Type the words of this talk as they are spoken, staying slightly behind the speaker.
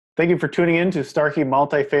Thank you for tuning in to Starkey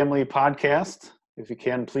Multifamily Podcast. If you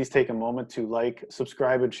can, please take a moment to like,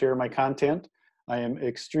 subscribe, and share my content. I am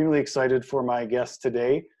extremely excited for my guest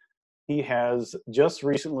today. He has just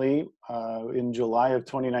recently, in July of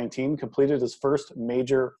 2019, completed his first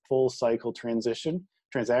major full cycle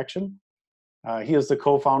transaction. He is the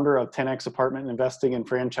co-founder of 10X Apartment Investing and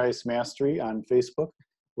Franchise Mastery on Facebook,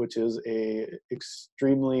 which is a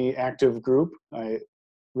extremely active group. I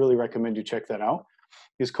really recommend you check that out.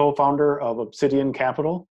 He's co-founder of Obsidian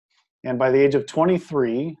Capital, and by the age of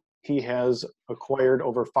 23, he has acquired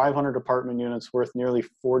over 500 apartment units worth nearly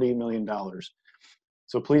 $40 million.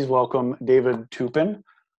 So please welcome David Toupin.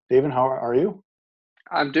 David, how are you?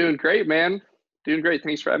 I'm doing great, man. Doing great.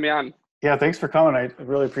 Thanks for having me on. Yeah, thanks for coming. I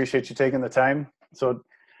really appreciate you taking the time. So,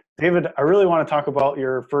 David, I really want to talk about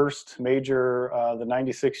your first major, the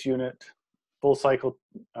 96 unit full cycle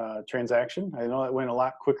transaction. I know it went a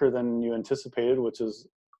lot quicker than you anticipated, which is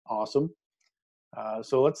awesome.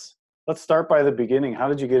 So let's start by the beginning. How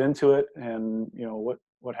did you get into it, and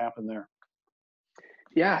what happened there?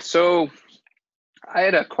 Yeah, so I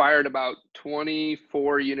had acquired about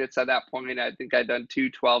 24 units at that point. I think I'd done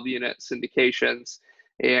two 12-unit syndications,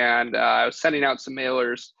 and I was sending out some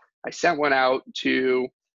mailers. I sent one out to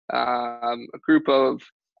a group of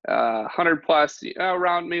 100 plus,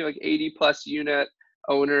 around maybe like 80 plus unit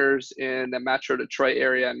owners in the Metro Detroit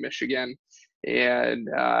area in Michigan. And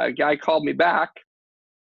a guy called me back,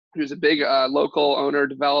 who's a big local owner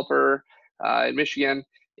developer in Michigan.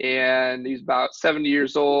 And he's about 70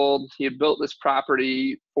 years old. He had built this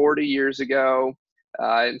property 40 years ago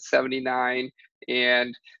in 79.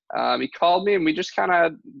 And he called me, and we just kind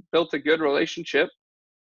of built a good relationship.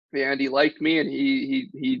 And he liked me, and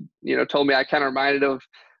he told me I kind of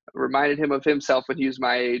reminded him of himself when he was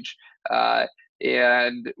my age.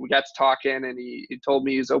 And we got to talking, and he told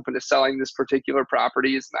me he was open to selling this particular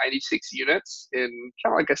property. It's 96 units in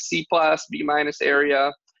kind of like a C+, B-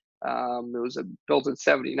 area. It was built in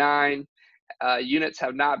 79. Units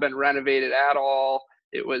have not been renovated at all.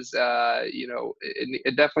 It was,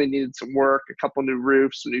 it definitely needed some work, a couple new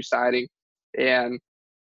roofs, some new siding. And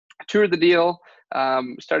I toured the deal,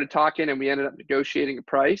 started talking, and we ended up negotiating a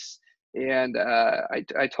price. And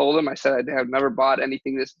I told him, I said, I have never bought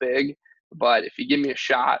anything this big, but if you give me a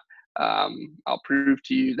shot, I'll prove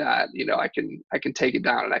to you that, I can take it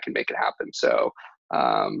down and I can make it happen. So,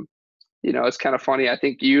 it's kind of funny. I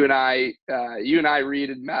think you and I, Reed,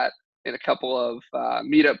 had met in a couple of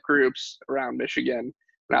meetup groups around Michigan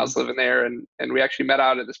when I was living there, and we actually met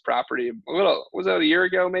out at this property was it a year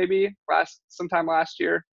ago, maybe sometime last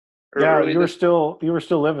year? Yeah, you were still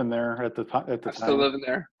living there at the time. Still living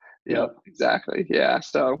there. Yep, exactly. Yeah.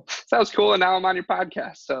 So that was cool. And now I'm on your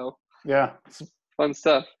podcast. So yeah, fun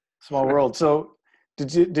stuff. Small world. So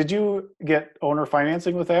did you get owner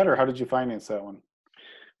financing with that, or how did you finance that one?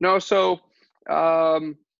 No. So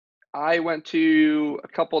I went to a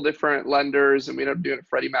couple different lenders, and we ended up doing a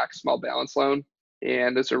Freddie Mac small balance loan.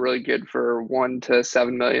 And those are really good for $1 to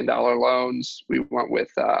 $7 million loans. We went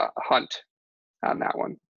with Hunt on that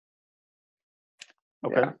one.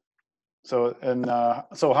 Okay. Yeah. So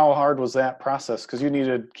how hard was that process? Because you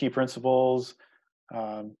needed key principals.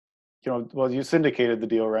 You syndicated the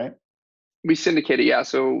deal, right? We syndicated, yeah.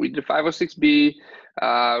 So we did 506B.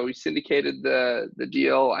 We syndicated the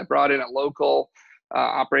deal. I brought in a local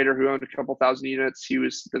operator who owned a couple thousand units. He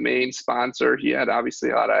was the main sponsor. He had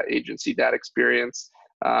obviously a lot of agency debt experience.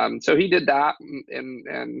 So he did that,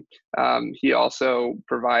 and he also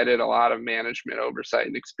provided a lot of management oversight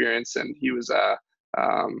and experience, and he was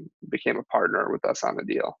became a partner with us on the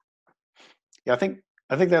deal. Yeah, I think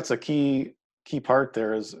that's a key part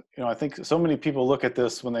there is, I think so many people look at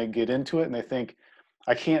this when they get into it and they think,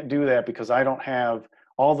 I can't do that because I don't have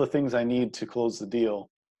all the things I need to close the deal.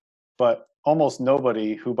 But almost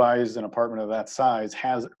nobody who buys an apartment of that size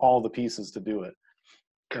has all the pieces to do it.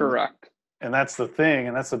 Correct. And that's the thing,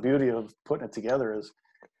 and that's the beauty of putting it together is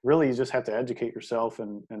really you just have to educate yourself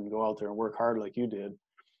and go out there and work hard like you did.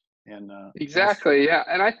 And exactly, yeah.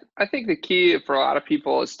 And I think the key for a lot of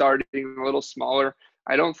people is starting a little smaller.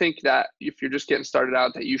 I don't think that if you're just getting started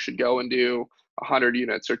out that you should go and do 100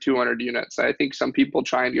 units or 200 units. I think some people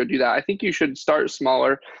try and go do that. I think you should start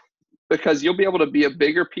smaller because you'll be able to be a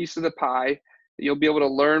bigger piece of the pie. You'll be able to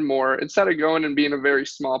learn more instead of going and being a very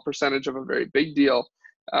small percentage of a very big deal.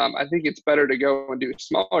 I think it's better to go and do a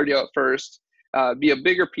smaller deal at first, be a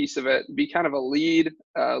bigger piece of it, be kind of a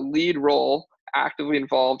lead role, actively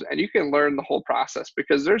involved, and you can learn the whole process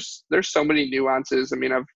because there's so many nuances. I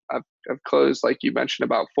mean, I've closed, like you mentioned,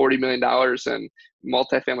 about $40 million in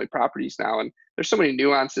multifamily properties now, and there's so many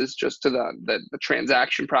nuances just to the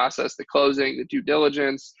transaction process, the closing, the due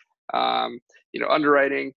diligence,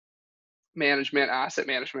 underwriting, management, asset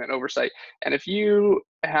management, oversight. And if you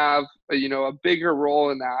have a bigger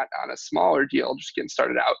role in that on a smaller deal, just getting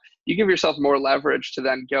started out, you give yourself more leverage to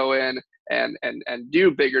then go in and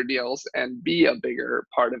do bigger deals and be a bigger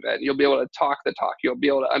part of it. You'll be able to talk the talk. You'll be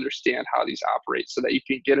able to understand how these operate so that you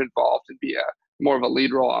can get involved and be more of a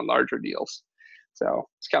lead role on larger deals. So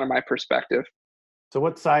it's kind of my perspective. So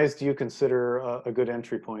what size do you consider a good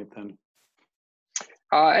entry point then?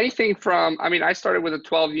 Anything from, I started with a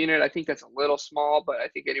 12 unit. I think that's a little small, but I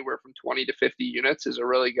think anywhere from 20 to 50 units is a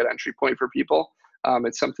really good entry point for people.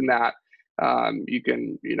 It's something that you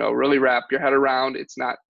can, really wrap your head around. It's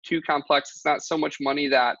not too complex. It's not so much money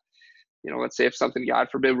that, let's say if something, God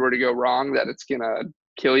forbid, were to go wrong, that it's going to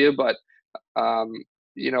kill you. But,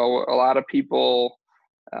 a lot of people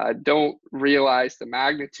don't realize the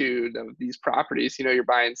magnitude of these properties. You're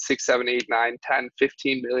buying 6, 7, 8, 9, 10,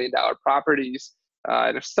 $15 million properties.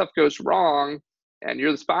 And if stuff goes wrong and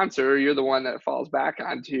you're the sponsor, you're the one that it falls back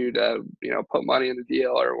onto to, put money in the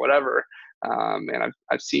deal or whatever. And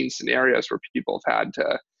I've seen scenarios where people have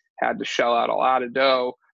had to shell out a lot of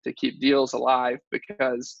dough to keep deals alive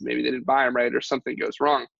because maybe they didn't buy them right or something goes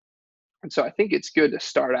wrong. And so I think it's good to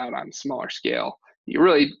start out on a smaller scale. You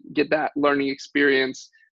really get that learning experience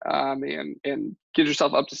and get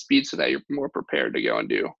yourself up to speed so that you're more prepared to go and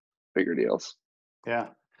do bigger deals. Yeah.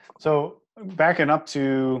 So backing up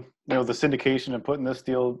to the syndication and putting this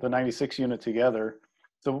deal, the 96 unit together.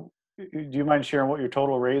 So do you mind sharing what your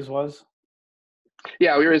total raise was?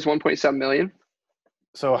 Yeah, we raised 1.7 million.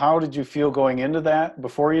 So how did you feel going into that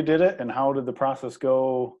before you did it, and how did the process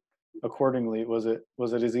go accordingly? Was it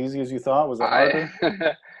as easy as you thought? Was it harder?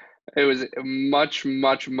 It was much,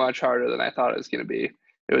 much, much harder than I thought it was going to be.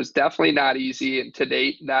 It was definitely not easy. And to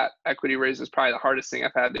date, that equity raise is probably the hardest thing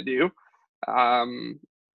I've had to do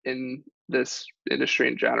in this industry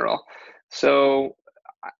in general. So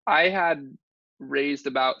I had raised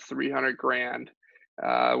about 300 grand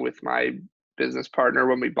with my business partner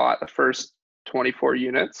when we bought the first 24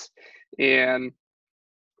 units. And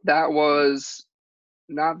that was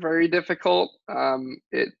not very difficult.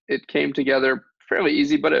 It came together fairly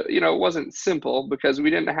easy, but it wasn't simple because we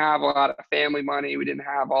didn't have a lot of family money. We didn't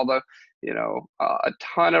have all the, a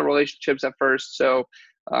ton of relationships at first. So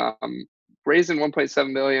raising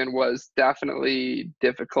 1.7 million was definitely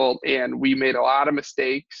difficult, and we made a lot of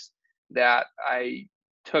mistakes that I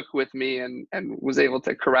took with me and was able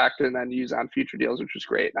to correct and then use on future deals, which was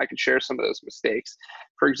great. I could share some of those mistakes.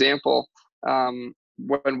 For example,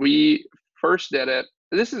 when we first did it,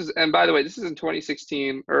 and by the way, this is in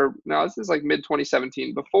 2016, or no, this is like mid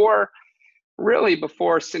 2017, before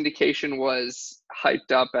syndication was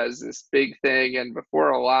hyped up as this big thing and before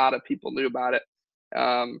a lot of people knew about it.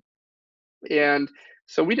 And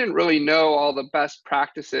so we didn't really know all the best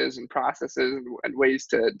practices and processes and ways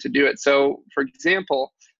to do it. So for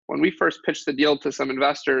example, when we first pitched the deal to some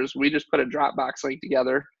investors, we just put a Dropbox link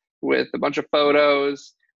together with a bunch of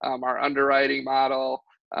photos, our underwriting model,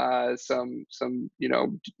 some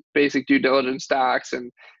basic due diligence docs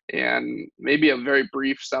and maybe a very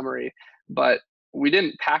brief summary, but we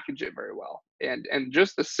didn't package it very well. And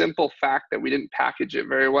just the simple fact that we didn't package it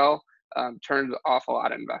very well turned off a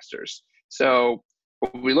lot of investors. So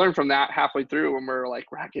what we learned from that halfway through, when we're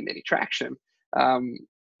not getting any traction,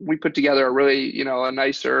 we put together a really, a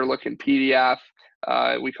nicer looking PDF.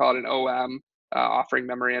 We call it an OM, offering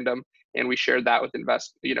memorandum, and we shared that with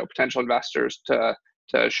potential investors to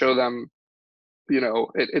show them,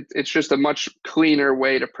 it's just a much cleaner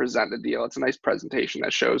way to present the deal. It's a nice presentation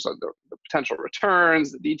that shows the potential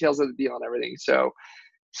returns, the details of the deal, and everything. So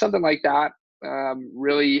something like that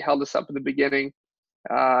really held us up in the beginning.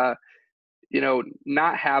 Not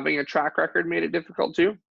having a track record made it difficult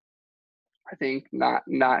too. I think not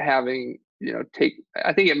having,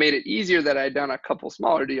 I think it made it easier that I'd done a couple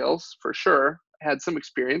smaller deals for sure. I had some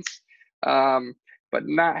experience, but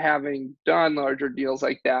not having done larger deals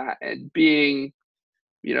like that and being,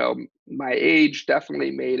 my age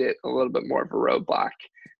definitely made it a little bit more of a roadblock.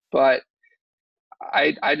 But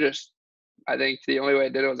I think the only way I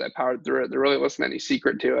did it was I powered through it. There really wasn't any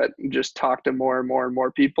secret to it. Just talked to more and more and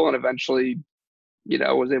more people, and eventually,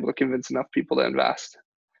 was able to convince enough people to invest.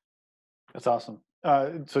 That's awesome.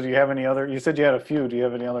 So do you have any other, you said you had a few, do you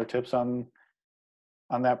have any other tips on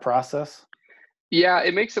that process? Yeah,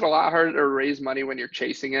 it makes it a lot harder to raise money when you're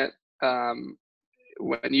chasing it.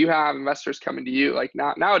 When you have investors coming to you,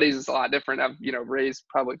 nowadays it's a lot different. I've, raised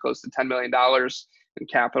probably close to $10 million in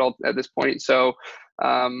capital at this point. So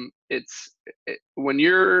when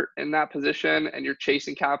you're in that position and you're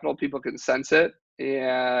chasing capital, people can sense it.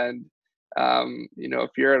 And,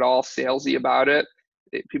 if you're at all salesy about it,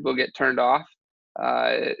 people get turned off.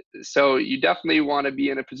 So you definitely want to be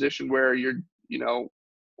in a position where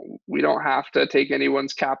we don't have to take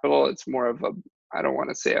anyone's capital. It's more of I don't want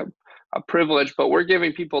to say a privilege, but we're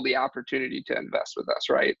giving people the opportunity to invest with us,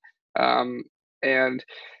 right? And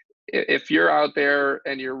if you're out there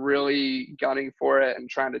and you're really gunning for it and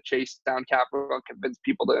trying to chase down capital and convince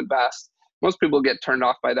people to invest, most people get turned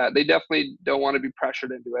off by that. They definitely don't want to be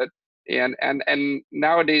pressured into it. And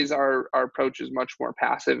nowadays our approach is much more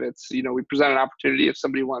passive. It's, we present an opportunity. If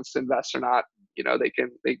somebody wants to invest or not, they can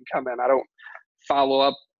come in. I don't follow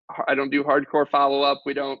up. I don't do hardcore follow up.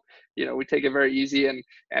 We don't, we take it very easy, and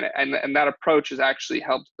that approach has actually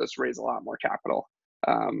helped us raise a lot more capital.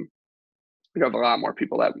 We have a lot more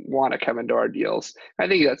people that want to come into our deals. I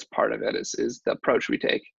think that's part of it is the approach we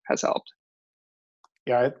take has helped.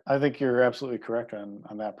 Yeah, I think you're absolutely correct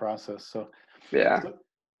on that process. So yeah.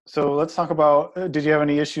 So let's talk about, did you have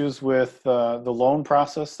any issues with the loan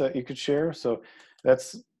process that you could share? So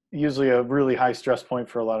that's usually a really high stress point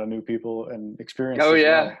for a lot of new people and experienced Oh, as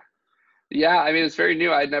yeah. well. Yeah, I mean, it's very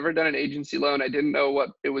new. I'd never done an agency loan. I didn't know what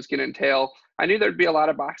it was going to entail. I knew there'd be a lot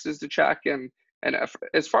of boxes to check. And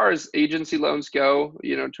as far as agency loans go,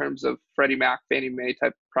 in terms of Freddie Mac, Fannie Mae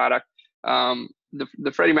type product,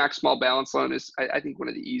 the Freddie Mac small balance loan is, I think, one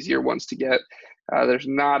of the easier ones to get. There's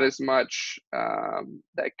not as much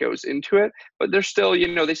that goes into it, but there's still,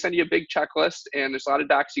 they send you a big checklist, and there's a lot of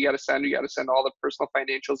docs you got to send. You got to send all the personal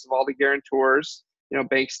financials of all the guarantors,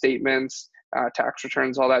 bank statements, tax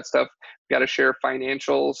returns, all that stuff. You got to share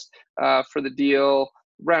financials for the deal,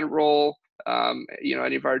 rent roll,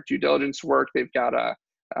 any of our due diligence work. You've got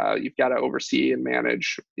to oversee and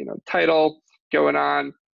manage, title going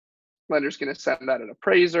on. Lender's going to send that an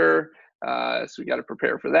appraiser, so we got to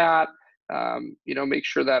prepare for that. Make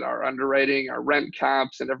sure that our underwriting, our rent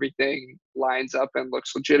comps, and everything lines up and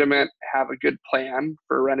looks legitimate. Have a good plan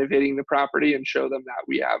for renovating the property, and show them that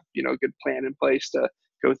we have a good plan in place to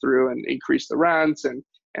go through and increase the rents, and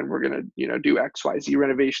we're going to do XYZ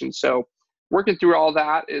renovations. So working through all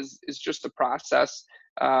that is just a process.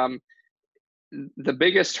 The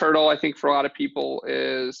biggest hurdle, I think, for a lot of people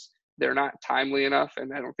is they're not timely enough,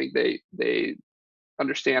 and I don't think they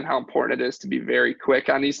understand how important it is to be very quick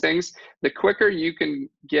on these things. The quicker you can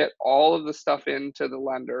get all of the stuff into the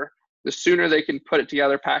lender, the sooner they can put it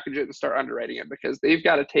together, package it, and start underwriting it, because they've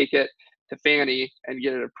got to take it to Fannie and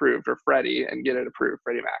get it approved, or Freddie and get it approved,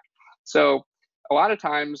 Freddie Mac. So a lot of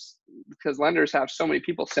times, because lenders have so many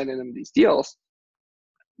people sending them these deals,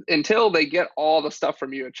 until they get all the stuff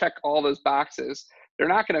from you and check all those boxes, they're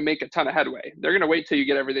not going to make a ton of headway. They're going to wait till you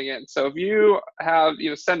get everything in. So if you have,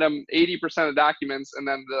 send them 80% of documents, and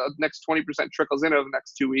then the next 20% trickles in over the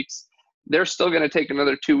next 2 weeks, they're still going to take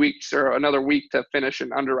another 2 weeks or another week to finish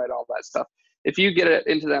and underwrite all that stuff. If you get it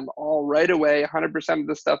into them all right away, 100% of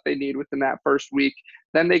the stuff they need within that first week,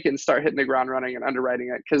 then they can start hitting the ground running and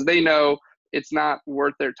underwriting it, because they know it's not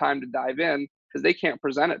worth their time to dive in, because they can't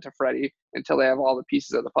present it to Freddie until they have all the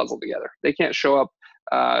pieces of the puzzle together. They can't show up,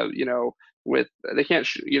 they can't,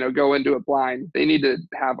 go into it blind. They need to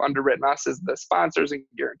have underwritten us as the sponsors and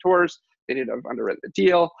guarantors. They need to have underwritten the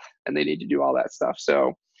deal, and they need to do all that stuff.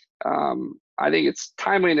 So I think it's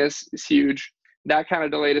timeliness is huge. That kind of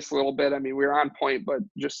delayed us a little bit. I mean, we were on point, but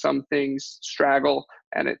just some things straggle,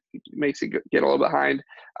 and it makes it get a little behind.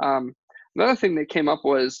 Another thing that came up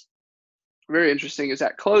was very interesting is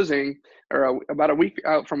at closing, or about a week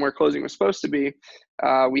out from where closing was supposed to be,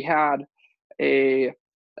 we had a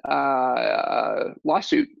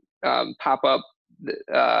lawsuit pop up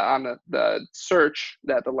on the search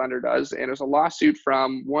that the lender does. And it was a lawsuit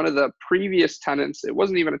from one of the previous tenants. It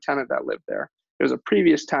wasn't even a tenant that lived there. It was a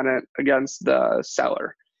previous tenant against the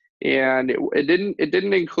seller. And it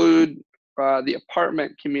didn't include the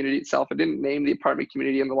apartment community itself. It didn't name the apartment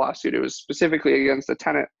community in the lawsuit. It was specifically against the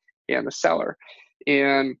tenant and the seller.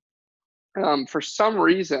 And for some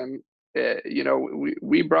reason,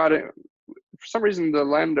 we brought it. For some reason, the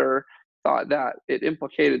lender thought that it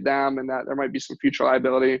implicated them and that there might be some future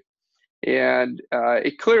liability, and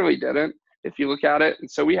it clearly didn't, if you look at it. And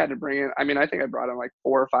so we had to bring in, I mean, I think I brought in like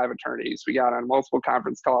 4 or 5 attorneys. We got on multiple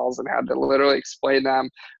conference calls and had to literally explain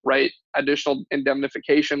them, write additional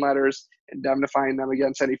indemnification letters, indemnifying them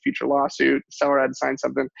against any future lawsuit. The seller had to sign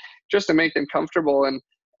something just to make them comfortable.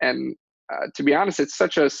 And to be honest, it's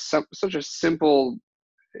such a simple,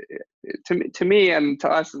 to me and to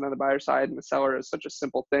us, and then the buyer side and the seller, is such a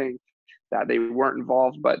simple thing that they weren't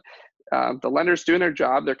involved. But the lender's doing their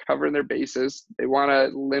job. They're covering their bases. They want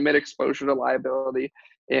to limit exposure to liability.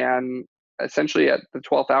 And essentially at the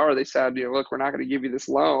 12th hour, they said, look, we're not going to give you this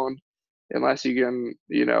loan unless you can,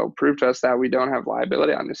 prove to us that we don't have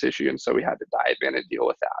liability on this issue. And so we had to dive in and deal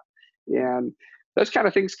with that. And those kind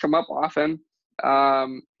of things come up often.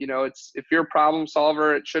 It's, if you're a problem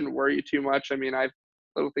solver, it shouldn't worry you too much. I mean, I've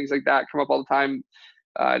little things like that come up all the time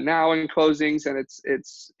now in closings, and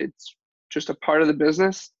it's just a part of the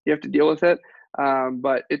business. You have to deal with it.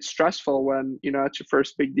 But it's stressful when, it's your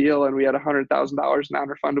first big deal and we had $100,000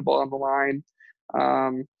 non-refundable on the line.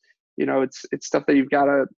 It's stuff that you've got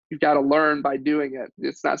to learn by doing it.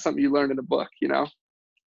 It's not something you learn in a book,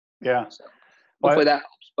 Yeah. So hopefully that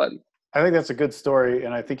helps. But I think that's a good story,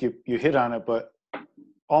 and I think you hit on it, but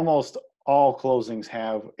almost all closings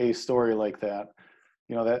have a story like that.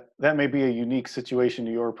 That may be a unique situation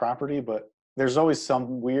to your property, but there's always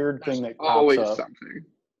some weird thing that pops always up. Something.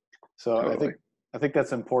 So Totally. I think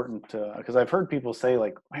that's important, because I've heard people say,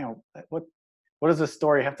 like, man, what does this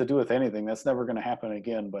story have to do with anything? That's never going to happen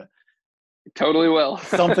again. But totally will.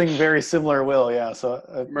 Something very similar will, yeah. So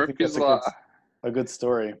I think that's a good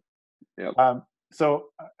story. Yep. So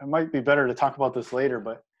it might be better to talk about this later,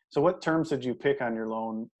 but so what terms did you pick on your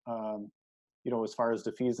loan, as far as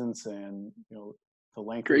defeasance and, the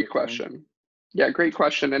length? Great question. Yeah, great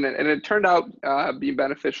question. And it turned out being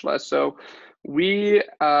beneficial to us. So we,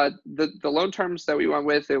 the loan terms that we went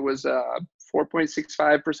with, it was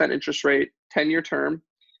 4.65% interest rate, 10-year term,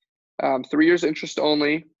 3 years interest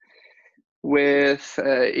only, with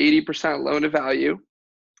 80% loan to value.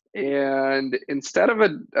 And instead of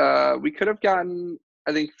we could have gotten,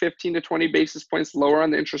 I think, 15 to 20 basis points lower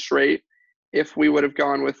on the interest rate if we would have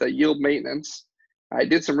gone with a yield maintenance. I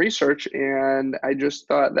did some research and I just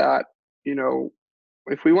thought that,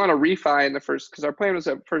 if we want to refi in the first, because our plan was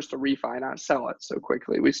at first to refi, not sell it so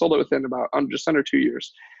quickly. We sold it within about just under 2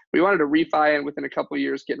 years. We wanted to refi and within a couple of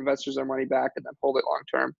years get investors their money back and then hold it long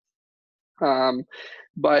term.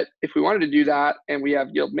 But if we wanted to do that and we have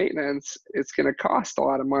yield maintenance, it's going to cost a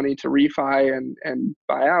lot of money to refi and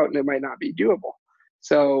buy out, and it might not be doable.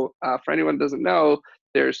 So for anyone who doesn't know,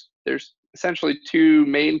 there's essentially two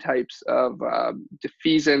main types of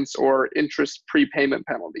defeasance or interest prepayment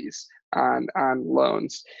penalties on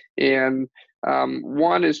loans. And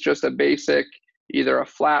one is just a basic, either a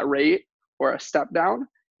flat rate or a step down.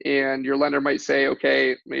 And your lender might say,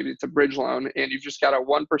 okay, maybe it's a bridge loan, and you've just got a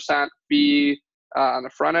 1% fee on the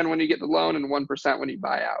front end when you get the loan and 1% when you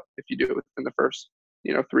buy out, if you do it within the first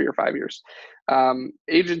 3 or 5 years.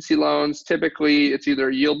 Agency loans, typically it's either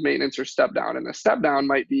yield maintenance or step down. And the step down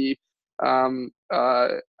might be, I'm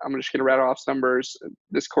just going to rattle off some numbers.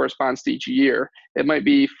 This corresponds to each year. It might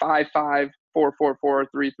be 5, 5, 4, 4, 4,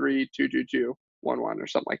 3, 3, 2, 2, 2, 1, 1, or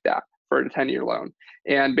something like that for a 10-year loan.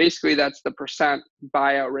 And basically that's the percent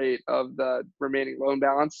buyout rate of the remaining loan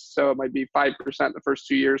balance. So it might be 5% the first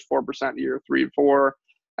 2 years, 4% year 3 and 4,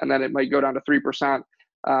 and then it might go down to 3%.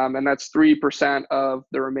 And that's 3% of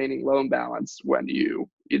the remaining loan balance when you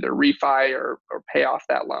either refi or pay off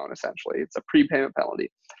that loan, essentially. It's a prepayment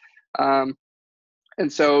penalty.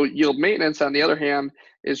 And so yield maintenance, on the other hand,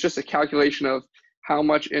 is just a calculation of how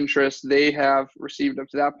much interest they have received up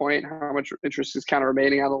to that point, how much interest is kind of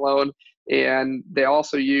remaining on the loan. And they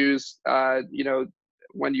also use,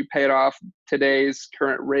 when you pay it off, today's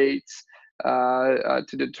current rates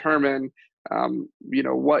to determine,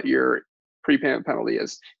 what your prepayment penalty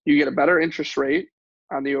is. You get a better interest rate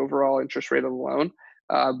on the overall interest rate of the loan,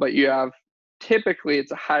 but you have, typically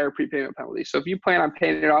it's a higher prepayment penalty. So if you plan on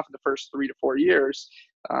paying it off in the first 3 to 4 years,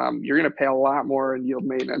 you're going to pay a lot more in yield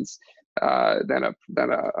maintenance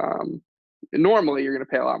normally you're going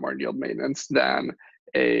to pay a lot more in yield maintenance than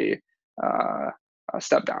a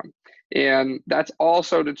step down. And that's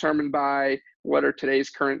also determined by what are today's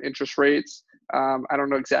current interest rates. I don't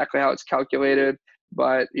know exactly how it's calculated,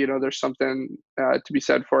 but there's something to be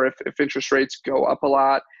said for if interest rates go up a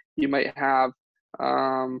lot, you might have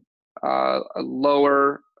a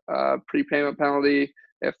lower prepayment penalty.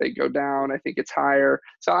 If they go down, I think it's higher.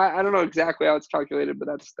 So I don't know exactly how it's calculated, but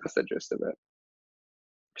that's the gist of it.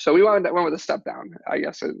 So we went with a step down, I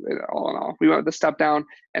guess, all in all. We went with the step down,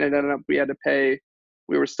 and it ended up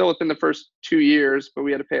we were still within the first 2 years, but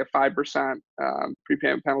we had to pay a 5%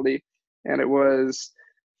 prepayment penalty. And it was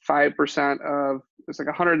 5% of, it's like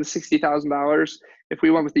 $160,000. If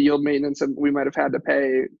we went with the yield maintenance, and we might have had to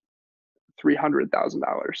pay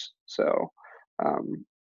 $300,000. So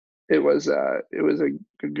it was a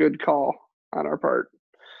good call on our part.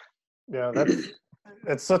 Yeah,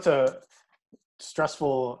 that's such a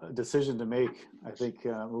stressful decision to make, I think,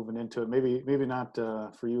 moving into it. Maybe not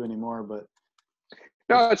for you anymore, but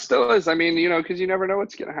no, it still is. I mean, because you never know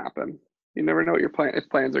what's going to happen. You never know what if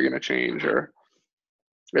plans are going to change, or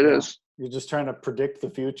it is. You're just trying to predict the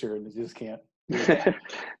future, and you just can't.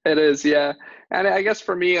 It is, yeah. And I guess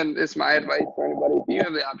for me, and it's my advice for anybody, if you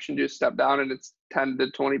have the option to step down and it's 10 to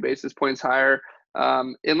 20 basis points higher,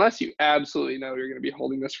 unless you absolutely know you're going to be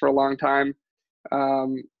holding this for a long time,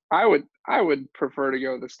 um, I would prefer to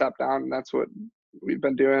go the step down, and that's what we've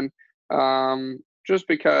been doing. Just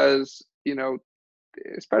because,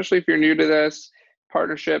 especially if you're new to this,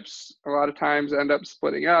 partnerships a lot of times end up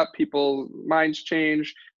splitting up. People minds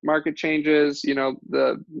change, market changes.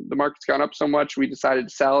 The market's gone up so much, we decided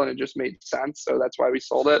to sell, and it just made sense. So that's why we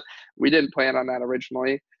sold it. We didn't plan on that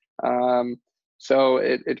originally. So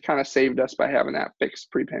it kind of saved us by having that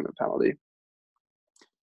fixed prepayment penalty.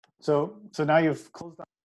 So now you've closed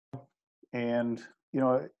down, and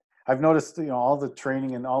I've noticed all the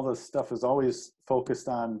training and all the stuff is always focused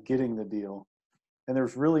on getting the deal, and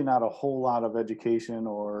there's really not a whole lot of education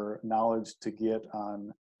or knowledge to get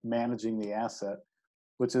on managing the asset,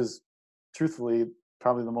 which is truthfully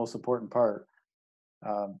probably the most important part.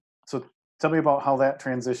 So tell me about how that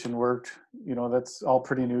transition worked. That's all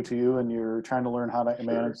pretty new to you, and you're trying to learn how to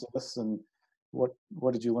manage this, and what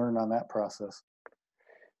did you learn on that process?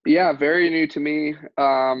 Yeah, very new to me.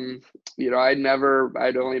 I'd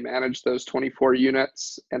only managed those 24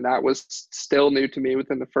 units, and that was still new to me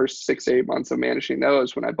within the first 6 to 8 months of managing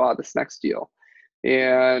those when I bought this next deal.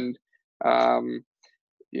 And, I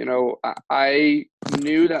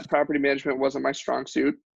knew that property management wasn't my strong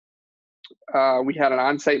suit. We had an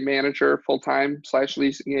on-site manager full-time /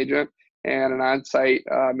 leasing agent, and an on-site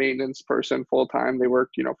maintenance person full-time. They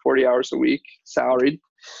worked, 40 hours a week, salaried.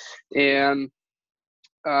 And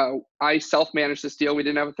I self-managed this deal. We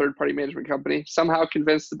didn't have a third-party management company. Somehow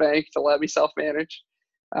convinced the bank to let me self-manage,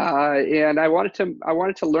 and I wanted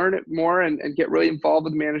to learn it more and get really involved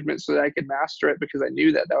with management so that I could master it, because I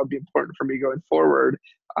knew that would be important for me going forward.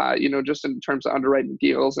 Just in terms of underwriting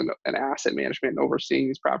deals and asset management and overseeing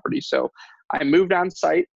these properties. So I moved on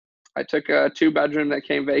site. I took a 2-bedroom that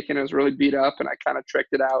came vacant. It was really beat up, and I kind of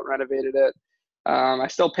tricked it out, renovated it. I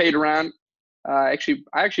still paid rent. I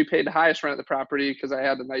actually paid the highest rent of the property because I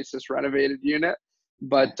had the nicest renovated unit.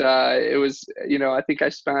 But it was, I think I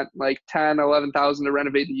spent like 10, 11,000 to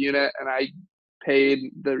renovate the unit, and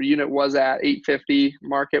the unit was at $850.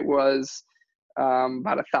 Market was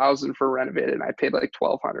about 1,000 for renovated, and I paid like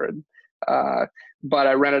 1,200. But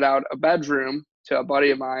I rented out a bedroom to a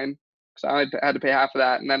buddy of mine, so I had to pay half of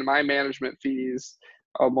that, and then my management fees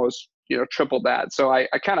almost tripled that. So I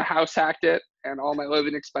kind of house hacked it, and all my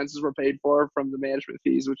living expenses were paid for from the management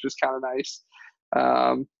fees, which was kind of nice.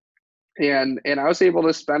 And I was able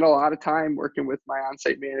to spend a lot of time working with my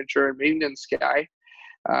on-site manager and maintenance guy,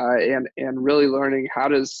 and really learning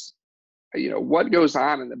what goes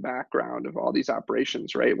on in the background of all these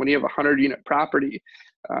operations, right? When you have a 100-unit property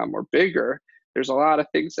or bigger, there's a lot of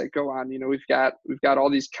things that go on. We've got all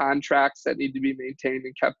these contracts that need to be maintained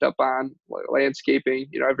and kept up on, landscaping.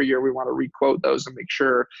 Every year we want to requote those and make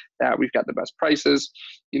sure that we've got the best prices.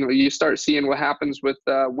 You start seeing what happens with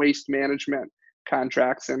waste management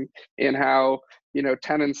contracts, and how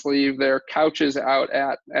tenants leave their couches out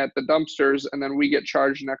at the dumpsters, and then we get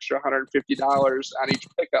charged an extra $150 on each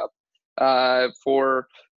pickup for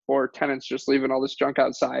tenants just leaving all this junk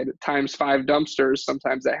outside, times 5 dumpsters.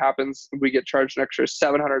 Sometimes that happens. We get charged an extra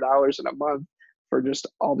 $700 in a month for just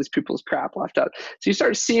all these people's crap left out. So you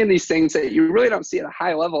start seeing these things that you really don't see at a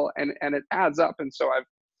high level, and it adds up. And so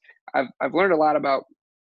I've learned a lot about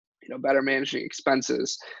better managing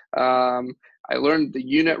expenses. I learned the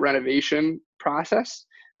unit renovation process.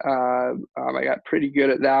 I got pretty good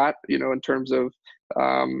at that, in terms of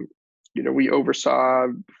we oversaw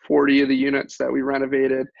 40 of the units that we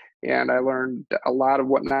renovated, and I learned a lot of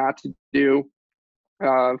what not to do,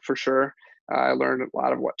 for sure. I learned a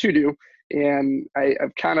lot of what to do, and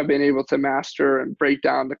I've kind of been able to master and break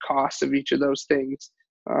down the costs of each of those things,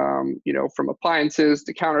 from appliances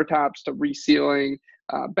to countertops to resealing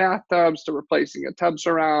bathtubs to replacing a tub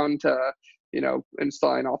surround to,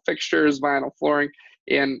 installing all fixtures, vinyl flooring,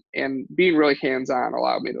 and being really hands-on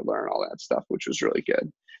allowed me to learn all that stuff, which was really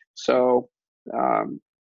good. So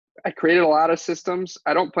I created a lot of systems.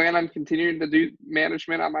 I don't plan on continuing to do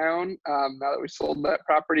management on my own. Now that we sold that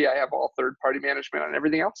property, I have all third-party management on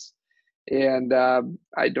everything else. And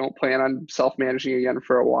I don't plan on self-managing again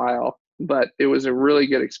for a while. But it was a really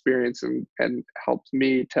good experience, and helped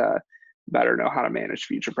me to better know how to manage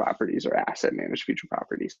future properties or asset manage future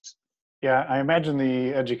properties. Yeah, I imagine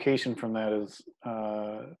the education from that is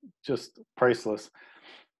just priceless.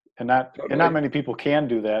 And not many people can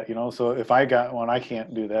do that, So if I got one, I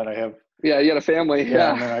can't do that. I have. Yeah, you got a family.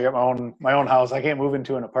 Yeah. And then I got my own house. I can't move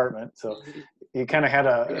into an apartment, so you kind of had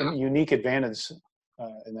a unique advantage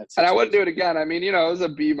in that And I situation. wouldn't do it again. I mean, it was a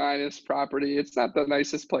B minus property. It's not the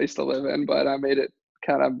nicest place to live in, but I made it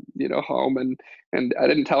kind of, home. And I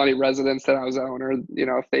didn't tell any residents that I was the owner.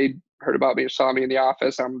 If they heard about me or saw me in the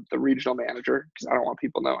office, I'm the regional manager because I don't want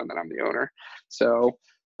people knowing that I'm the owner. So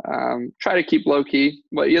try to keep low key.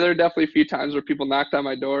 But there are definitely a few times where people knocked on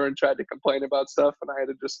my door and tried to complain about stuff, and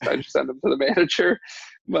I just send them to the manager.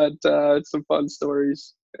 But it's some fun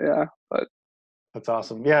stories. Yeah, but that's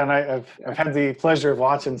awesome. Yeah, and I've had the pleasure of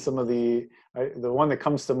watching some of the one that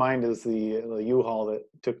comes to mind is the U-Haul that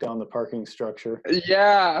took down the parking structure.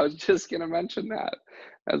 yeah, I was just gonna mention that.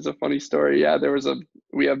 That's a funny story. Yeah,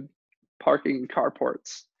 we have parking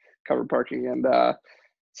carports, covered parking, and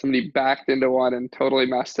somebody backed into one and totally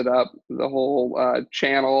messed it up. The whole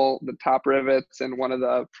channel, the top rivets, and one of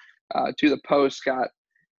the two of the posts got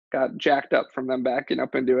jacked up from them backing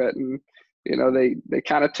up into it, and they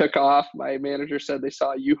kind of took off. My manager said they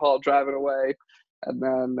saw a U-Haul driving away, and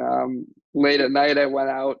then late at night I went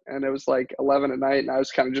out, and it was like 11 at night, and I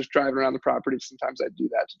was kind of just driving around the property. Sometimes I'd do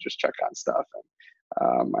that to just check on stuff,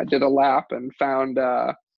 and I did a lap and found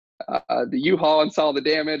the U-Haul and saw the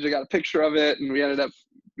damage. I got a picture of it, and we ended up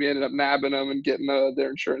nabbing them and getting their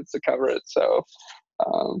insurance to cover it. So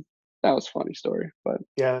that was a funny story. But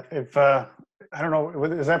yeah, if I don't know,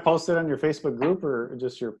 is that posted on your Facebook group or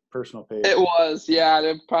just your personal page? it was, yeah.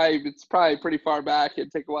 It's probably pretty far back.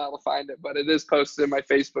 It'd take a while to find it, but it is posted in my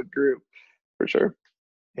Facebook group for sure.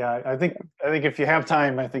 Yeah, I think if you have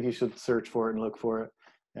time, I think you should search for it and look for it.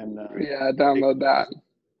 And Yeah, download that.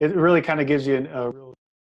 It really kind of gives you a real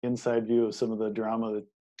inside view of some of the drama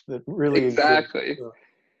that really Exactly. exists.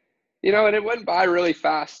 And it went by really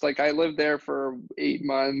fast. Like I lived there for 8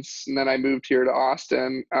 months, and then I moved here to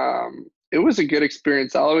Austin. It was a good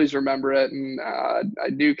experience. I'll always remember it, and I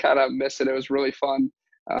do kind of miss it. It was really fun.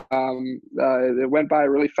 It went by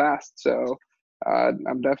really fast, so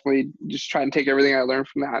I'm definitely just trying to take everything I learned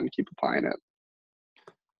from that and keep applying it.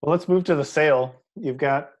 Well, let's move to the sale.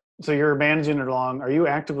 So you're managing it along. Are you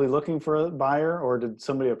actively looking for a buyer, or did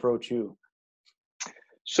somebody approach you?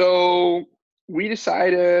 So we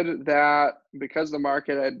decided that because the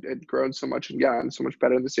market had grown so much and gotten so much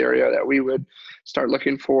better in this area, that we would start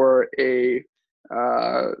looking for a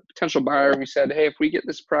potential buyer. We said, hey, if we get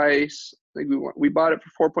this price, I think we bought it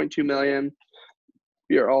for 4.2 million.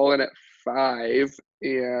 We are all in at 5,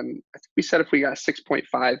 and I think we said if we got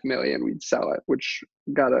 6.5 million, we'd sell it, which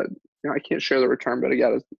got I can't share the return, but it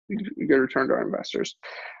got a good return to our investors.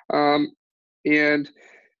 And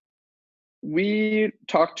we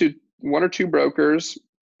talked to 1 or 2 brokers,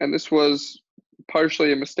 and this was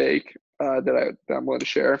partially a mistake that I'm willing to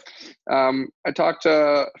share. I talked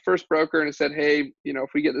to first broker and said, hey, if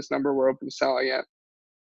we get this number, we're open to selling it.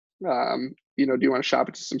 Do you want to shop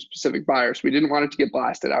it to some specific buyers? We didn't want it to get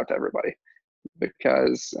blasted out to everybody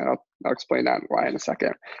because I'll explain that why in a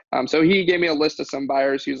second. So he gave me a list of some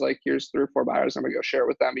buyers. He was like, here's 3 or 4 buyers. I'm gonna go share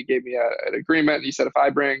with them. He gave me an agreement. He said, if I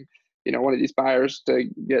bring, one of these buyers to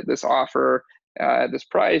get this offer at this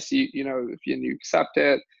price, if you accept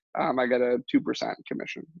it, I got a 2%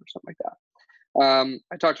 commission or something like that.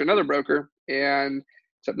 I talked to another broker, and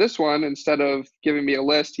so this one, instead of giving me a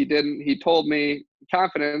list, he told me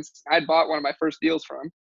confidence. I'd bought one of my first deals from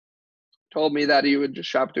him, told me that he would just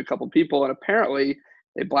shop to a couple people, and apparently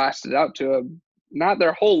they blasted out to not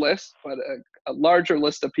their whole list, but a larger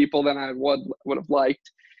list of people than I would have liked.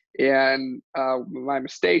 And my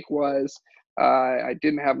mistake was I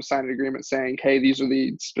didn't have a signed agreement saying, hey, these are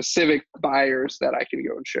the specific buyers that I can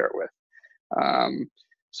go and share it with.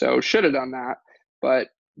 So should have done that, but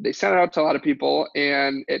they sent it out to a lot of people,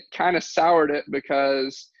 and it kind of soured it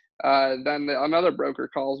because then another broker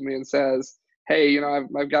calls me and says, hey,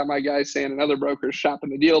 I've got my guys saying another broker's shopping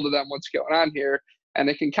the deal to them. What's going on here? And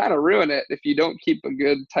it can kind of ruin it if you don't keep a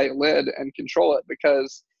good tight lid and control it,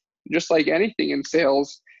 because just like anything in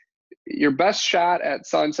sales, your best shot at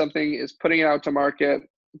selling something is putting it out to market,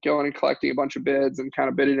 going and collecting a bunch of bids and kind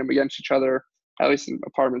of bidding them against each other, at least in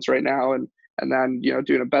apartments right now. And then,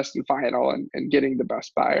 doing a best and final and getting the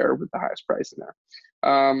best buyer with the highest price in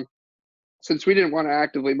there. Since we didn't want to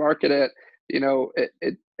actively market it,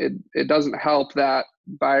 it doesn't help that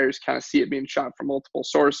buyers kind of see it being shopped from multiple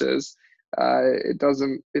sources. It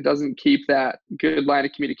doesn't keep that good line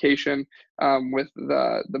of communication with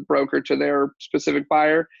the broker to their specific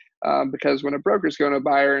buyer. Because when a broker's going to a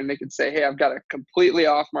buyer and they can say, hey, I've got a completely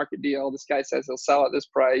off market deal. This guy says he'll sell at this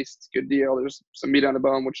price. It's a good deal. There's some meat on the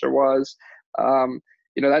bone, which there was.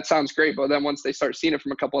 That sounds great. But then once they start seeing it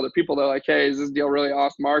from a couple other people, they're like, hey, is this deal really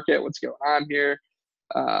off market? What's going on here?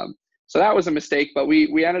 So that was a mistake, but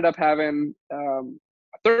we ended up having a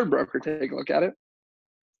third broker take a look at it.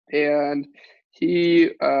 And he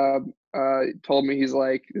told me, he's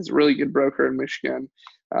a really good broker in Michigan.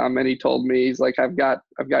 And he told me, he's like, I've got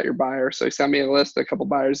your buyer. So he sent me a list of a couple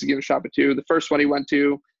buyers to give a shot at two. The first one he went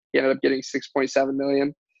to, he ended up getting 6.7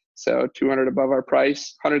 million. So 200 above our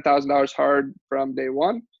price, $100,000 hard from day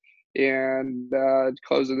one, and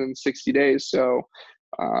closed it in 60 days. So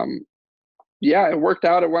yeah, it worked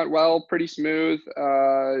out. It went well, pretty smooth.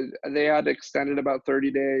 They had extended about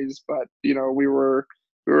 30 days, but we were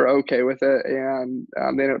okay with it, and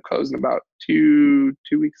they ended up closing about two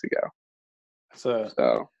weeks ago.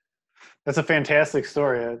 So that's a fantastic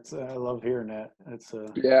story. I love hearing that.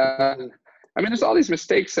 Yeah. I mean, there's all these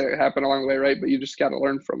mistakes that happen along the way, right? But you just got to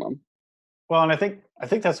learn from them. Well, and I think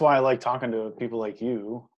that's why I like talking to people like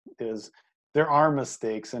you, is there are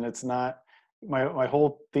mistakes, and it's not my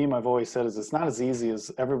whole theme I've always said is it's not as easy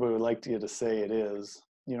as everybody would like you to say it is.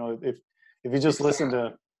 If you just listen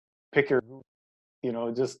to Picker,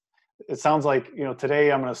 just it sounds like,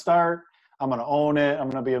 today I'm going to start, I'm going to own it, I'm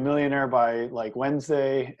going to be a millionaire by like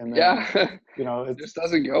Wednesday, and then it just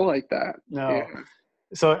doesn't go like that. No. Yeah.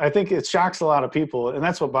 So I think it shocks a lot of people, and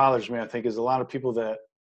that's what bothers me. I think is a lot of people that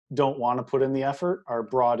don't want to put in the effort are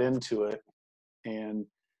brought into it, and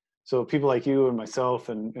so people like you and myself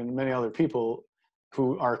and many other people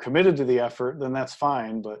who are committed to the effort, then that's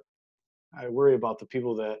fine. But I worry about the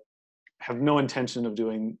people that have no intention of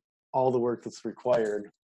doing all the work that's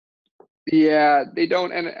required. Yeah, they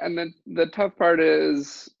don't. And then the tough part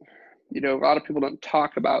is, a lot of people don't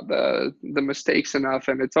talk about the mistakes enough,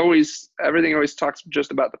 and everything always talks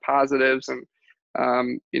just about the positives. And I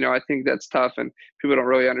think that's tough, and people don't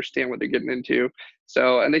really understand what they're getting into.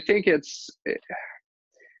 So, and they think I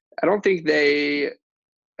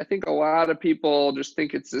think a lot of people just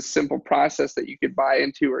think it's a simple process that you could buy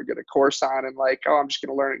into or get a course on, and like, oh, I'm just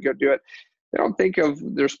going to learn it, go do it. They don't think of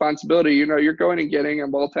the responsibility. You're going and getting a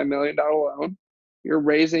multi-million-dollar loan. You're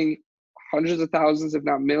raising hundreds of thousands, if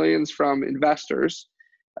not millions, from investors,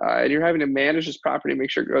 and you're having to manage this property,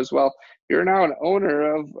 make sure it goes well. You're now an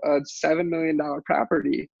owner of a $7 million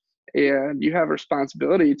property, and you have a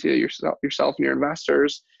responsibility to yourself and your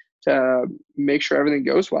investors to make sure everything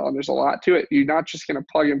goes well. And there's a lot to it. You're not just going to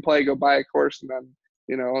plug and play, go buy a course, and then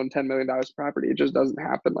own $10 million of property. It just doesn't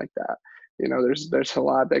happen like that. There's a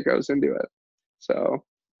lot that goes into it. So,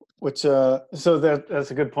 so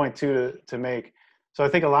that's a good point too to make. So I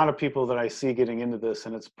think a lot of people that I see getting into this,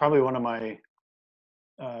 and it's probably one of my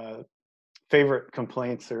favorite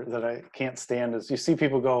complaints or that I can't stand, is you see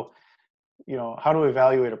people go, how to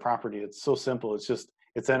evaluate a property? It's so simple.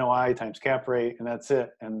 It's NOI times cap rate, and that's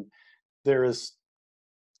it. And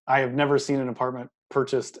I have never seen an apartment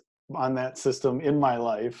purchased on that system in my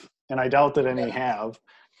life, and I doubt that any have.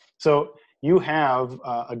 So you have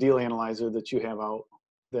a deal analyzer that you have out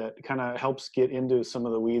that kind of helps get into some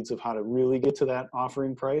of the weeds of how to really get to that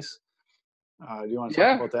offering price. Do you want to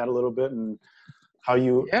talk about that a little bit, and how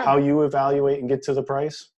you evaluate and get to the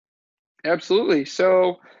price? Absolutely.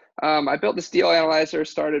 So I built this deal analyzer,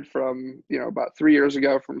 started from about 3 years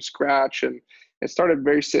ago from scratch, and it started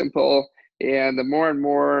very simple. And the more and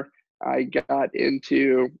more I got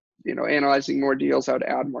into analyzing more deals, I would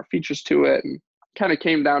add more features to it, and kind of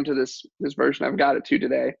came down to this version I've got it to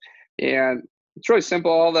today. And it's really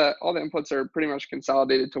simple. All the inputs are pretty much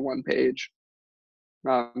consolidated to one page.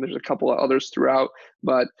 There's a couple of others throughout,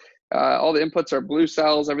 but all the inputs are blue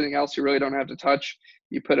cells. Everything else you really don't have to touch.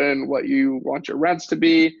 You put in what you want your rents to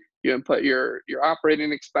be. You input your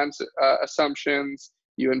operating expense assumptions.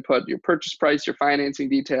 You input your purchase price, your financing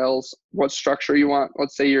details, what structure you want.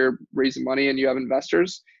 Let's say you're raising money and you have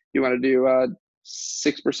investors. You want to do a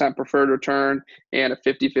 6% preferred return and a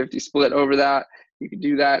 50-50 split over that. You can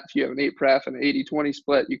do that. If you have an 8 pref and an 80-20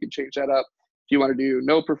 split, you can change that up. If you want to do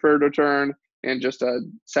no preferred return and just a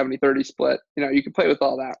 70-30 split, you can play with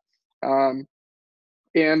all that.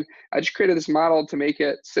 And I just created this model to make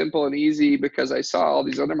it simple and easy, because I saw all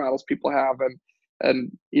these other models people have,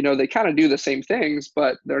 and they kind of do the same things,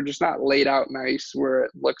 but they're just not laid out nice where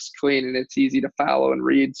it looks clean and it's easy to follow and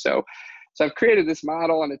read. So I've created this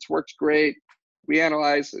model, and it's worked great. We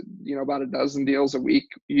analyze about a dozen deals a week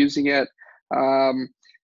using it.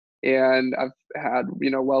 And I've had,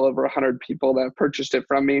 well over 100 people that have purchased it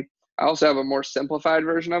from me. I also have a more simplified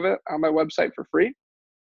version of it on my website for free.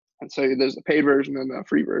 And so there's a paid version and a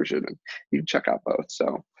free version, and you can check out both.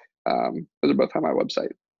 So those are both on my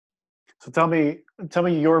website. So tell me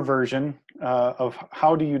your version of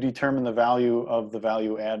how do you determine the value of the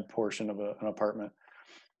value add portion of an apartment?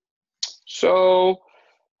 So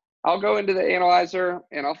I'll go into the analyzer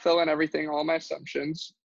and I'll fill in everything, all my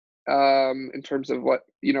assumptions, in terms of what,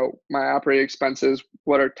 my operating expenses,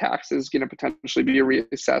 what are taxes going to potentially be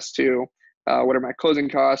reassessed to, What are my closing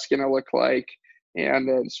costs going to look like, and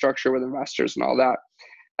then structure with investors and all that.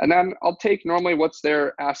 And then I'll take normally what's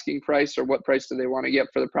their asking price or what price do they want to get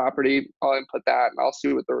for the property. I'll input that and I'll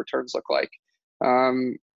see what the returns look like.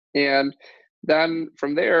 And then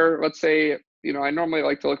from there, let's say, I normally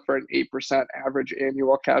like to look for an 8% average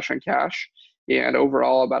annual cash on cash and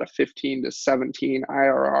overall about a 15 to 17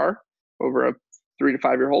 IRR over a 3 to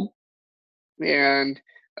 5 year hold. And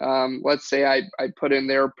let's say I put in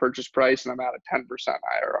their purchase price and I'm at a 10%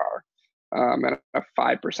 IRR and a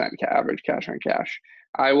 5% average cash on cash.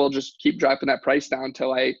 I will just keep dropping that price down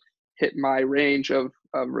until I hit my range of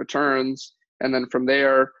returns. And then from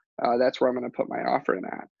there, that's where I'm going to put my offer in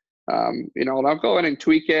at. And I'll go in and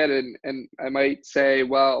tweak it. And I might say,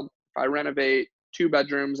 well, if I renovate 2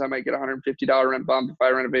 bedrooms, I might get a $150 rent bump. If I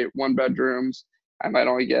renovate 1 bedrooms, I might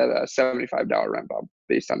only get a $75 rent bump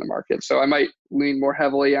based on the market. So I might lean more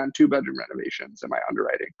heavily on 2-bedroom renovations in my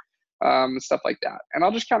underwriting, stuff like that. And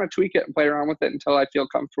I'll just kind of tweak it and play around with it until I feel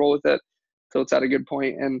comfortable with it, until it's at a good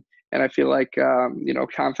point, and I feel like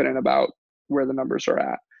confident about where the numbers are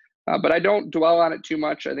at. But I don't dwell on it too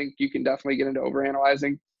much. I think you can definitely get into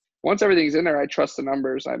overanalyzing. Once everything's in there, I trust the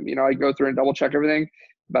numbers. I go through and double check everything,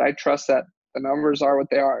 but I trust that the numbers are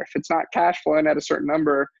what they are. If it's not cash flowing at a certain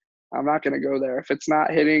number, I'm not going to go there. If it's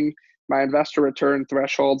not hitting my investor return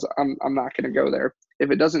thresholds, I'm not going to go there.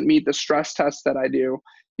 If it doesn't meet the stress test that I do,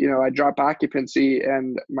 I drop occupancy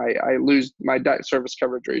and I lose my debt service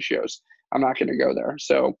coverage ratios, I'm not going to go there.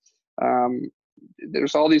 So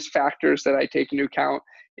there's all these factors that I take into account,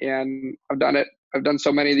 and I've done it. I've done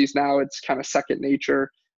so many of these now, it's kind of second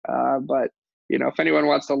nature. But if anyone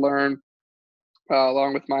wants to learn,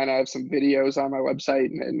 along with mine, I have some videos on my website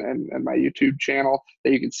and my YouTube channel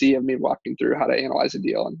that you can see of me walking through how to analyze a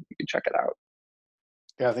deal, and you can check it out.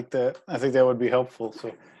 Yeah, I think that would be helpful.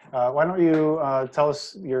 So why don't you tell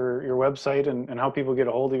us your website and how people get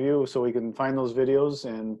a hold of you so we can find those videos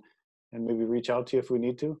and maybe reach out to you if we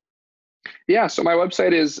need to? Yeah, so my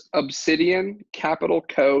website is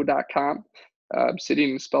obsidiancapitalco.com.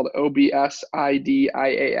 Obsidian is spelled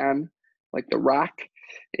OBSIDIAN, like the rock.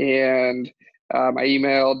 And my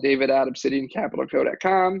email,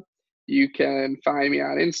 david@obsidiancapitalco.com. You can find me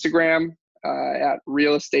on Instagram at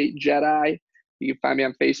Real Estate Jedi. You can find me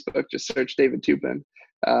on Facebook, just search David Toupin.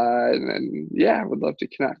 And then, yeah, would love to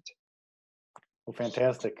connect. Well,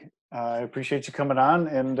 fantastic. I appreciate you coming on,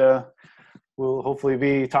 and we'll hopefully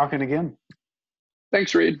be talking again.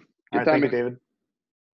 Thanks, Reed. All right, thank you, David.